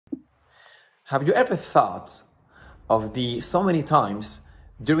Have you ever thought of the so many times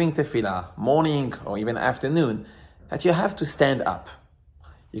during tefillah, morning or even afternoon, that you have to stand up?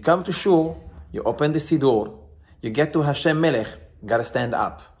 You come to shul, you open the siddur, you get to Hashem Melech, gotta stand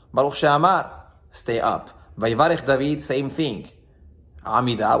up. Baruch She'amar, stay up. Vayivarech David, same thing.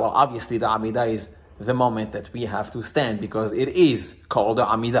 Amidah, well obviously the Amidah is the moment that we have to stand because it is called the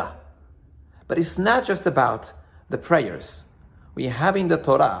Amidah. But it's not just about the prayers. We have in the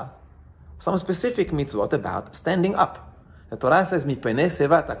Torah some specific mitzvot about standing up. The Torah says, "Mipenei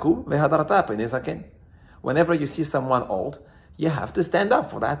seva takum vehadarata penei zaken." Whenever you see someone old, you have to stand up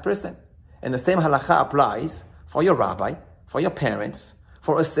for that person. And the same halacha applies for your rabbi, for your parents,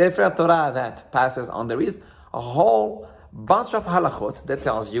 for a Sefer Torah that passes on. There is a whole bunch of halachot that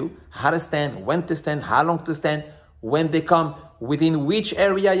tells you how to stand, when to stand, how long to stand, when they come, within which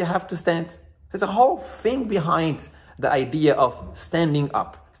area you have to stand. There's a whole thing behind the idea of standing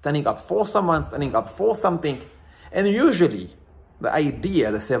up for someone, standing up for something. And usually the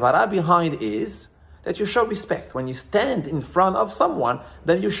idea, the sevara behind is that you show respect. When you stand in front of someone,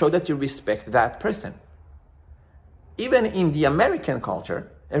 then you show that you respect that person. Even in the American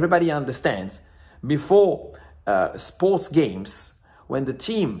culture, everybody understands, before sports games, when the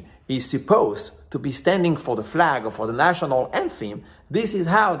team is supposed to be standing for the flag or for the national anthem, this is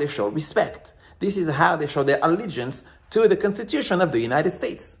how they show respect. This is how they show their allegiance to the Constitution of the United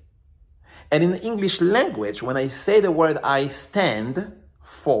States. And in the English language, when I say the word I stand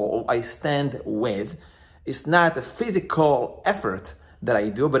for, I stand with, it's not a physical effort that I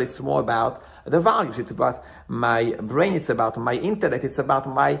do, but it's more about the values. It's about my brain, it's about my intellect, it's about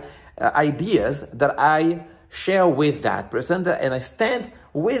my ideas that I share with that person, and I stand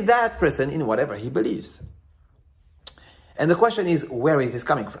with that person in whatever he believes. And the question is, where is this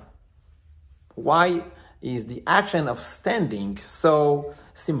coming from? Why is the action of standing so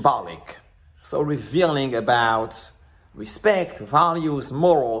symbolic, so revealing about respect, values,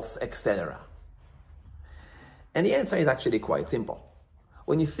 morals, etc.? And the answer is actually quite simple.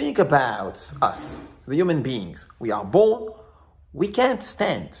 When you think about us, the human beings, we are born, we can't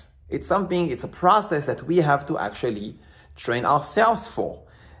stand. It's a process that we have to actually train ourselves for.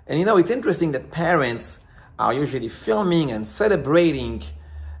 And it's interesting that parents are usually filming and celebrating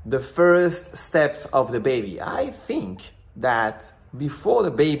the first steps of the baby. I think that before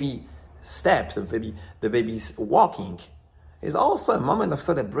the baby steps, the baby's walking, is also a moment of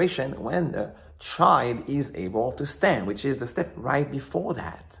celebration when the child is able to stand, which is the step right before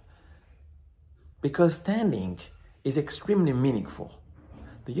that. Because standing is extremely meaningful.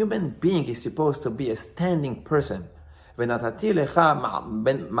 The human being is supposed to be a standing person.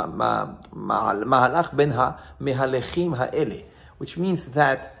 Which means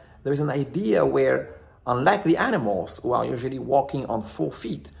that there is an idea where, unlike the animals who are usually walking on 4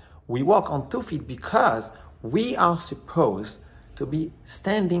 feet, we walk on 2 feet because we are supposed to be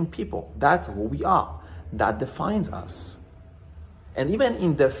standing people. That's who we are. That defines us. And even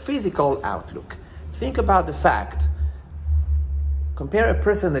in the physical outlook, think about the fact, compare a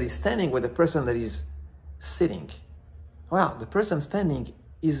person that is standing with a person that is sitting. Well, the person standing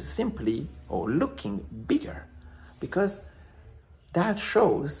is simply or looking bigger, because that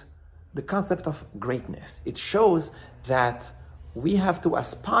shows the concept of greatness. It shows that we have to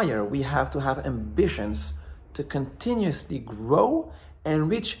aspire, we have to have ambitions to continuously grow and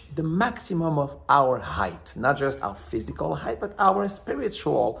reach the maximum of our height, not just our physical height, but our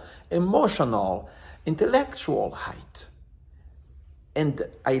spiritual, emotional, intellectual height. And the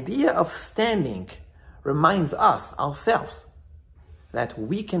idea of standing reminds us, ourselves, that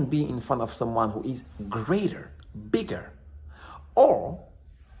we can be in front of someone who is greater, bigger, or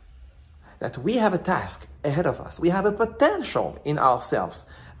that we have a task ahead of us. We have a potential in ourselves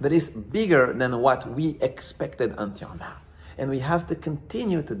that is bigger than what we expected until now. And we have to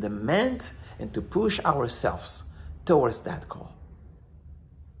continue to demand and to push ourselves towards that goal.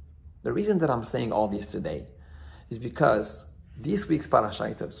 The reason that I'm saying all this today is because this week's parasha,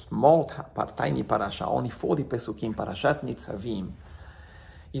 it's a small, tiny parasha, only 40 pesukim, Parashat Nissavim,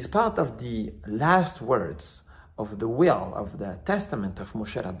 is part of the last words of the will, of the testament of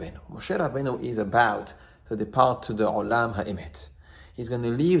Moshe Rabbeinu. Moshe Rabbeinu is about to depart to the Olam HaEmet. He's going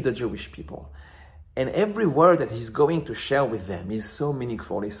to leave the Jewish people. And every word that he's going to share with them is so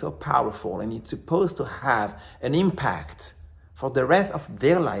meaningful, is so powerful, and it's supposed to have an impact for the rest of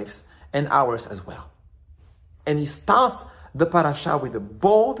their lives and ours as well. And he starts the parasha with a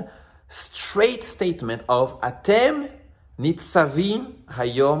bold, straight statement of Atem Nissavim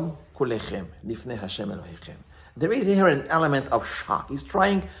Hayoun kulechem lifnei Hashem Elohechem. There is here an element of shock. He's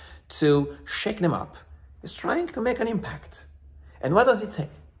trying to shake them up. He's trying to make an impact. And what does it say?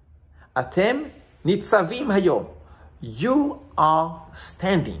 Atem Nissavim Hayoun. You are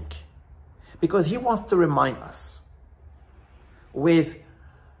standing. Because he wants to remind us with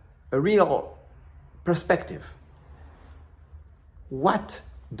a real perspective. What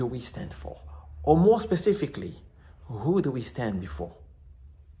do we stand for? Or more specifically, who do we stand before?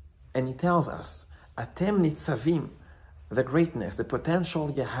 And he tells us, Atem Nissavim, the greatness, the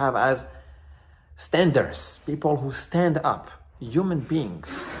potential you have as standers, people who stand up, human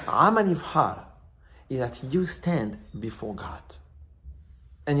beings, Am HaNivhar, is that you stand before God.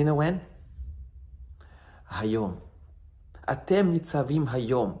 And you know when? Hayoun. Atem Nissavim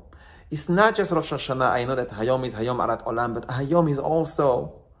Hayoun. It's not just Rosh Hashanah. I know that Hayoun is Hayom Arat Olam, but Hayoun is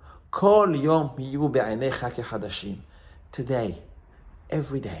also Kol Yom Hiyu Be'ainecha Kechadashim. Today,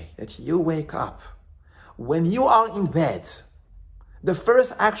 every day that you wake up, when you are in bed, the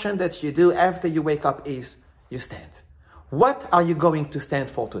first action that you do after you wake up is you stand. What are you going to stand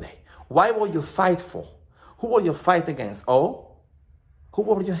for today? Why will you fight for? Who will you fight against? Oh, who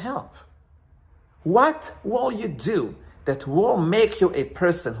will you help? What will you do that will make you a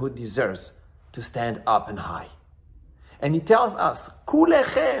person who deserves to stand up and high? And he tells us,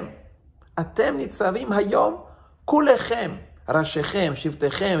 Kulechem, Atem Nitzavim Hayom, Kulechem, Rashechem,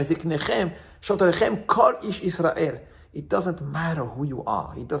 Shivtechem, Ziknechem, Shotrechem, Kol Ish Israel. It doesn't matter who you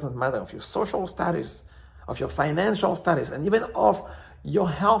are. It doesn't matter of your social status, of your financial status, and even of your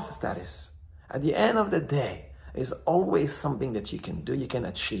health status. At the end of the day, there's always something that you can do, you can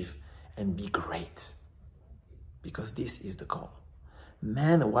achieve, and be great. Because this is the goal.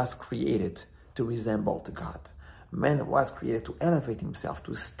 Man was created to resemble to God. Man was created to elevate himself,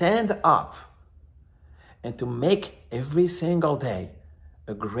 to stand up, and to make every single day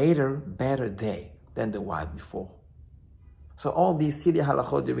a greater, better day than the one before. So all these silly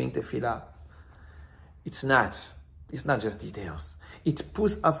halachot during tefillah, it's not just details. It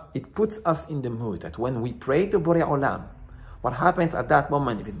puts us in the mood that when we pray to Borei Olam, what happens at that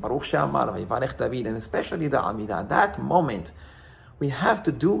moment, if it's Baruch She'amar, Vayivarech David, and especially the Amidah, at that moment, we have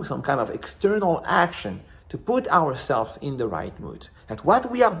to do some kind of external action to put ourselves in the right mood. That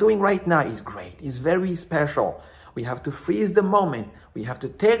what we are doing right now is great, is very special. We have to freeze the moment. We have to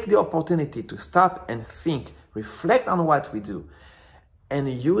take the opportunity to stop and think, reflect on what we do, and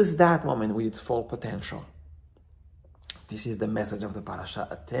use that moment with its full potential. This is the message of the parasha.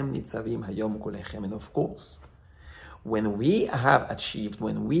 Atem Nitzavim Hayom Kulechem. And of course, when we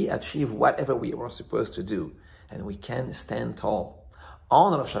achieve whatever we were supposed to do, and we can stand tall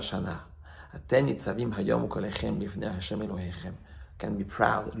on Rosh Hashanah, Atem Nitzavim Hayom Kulechem Lifnei Hashem Elohechem, can be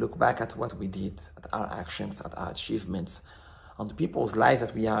proud, look back at what we did, at our actions, at our achievements, on the people's lives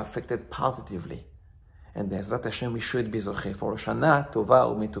that we are affected positively. And Be'ezrat Hashem, we should be zocheh for Shana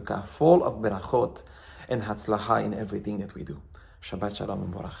Tova U'Metuka, full of berachot and hatzlacha in everything that we do. Shabbat Shalom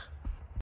and Borach.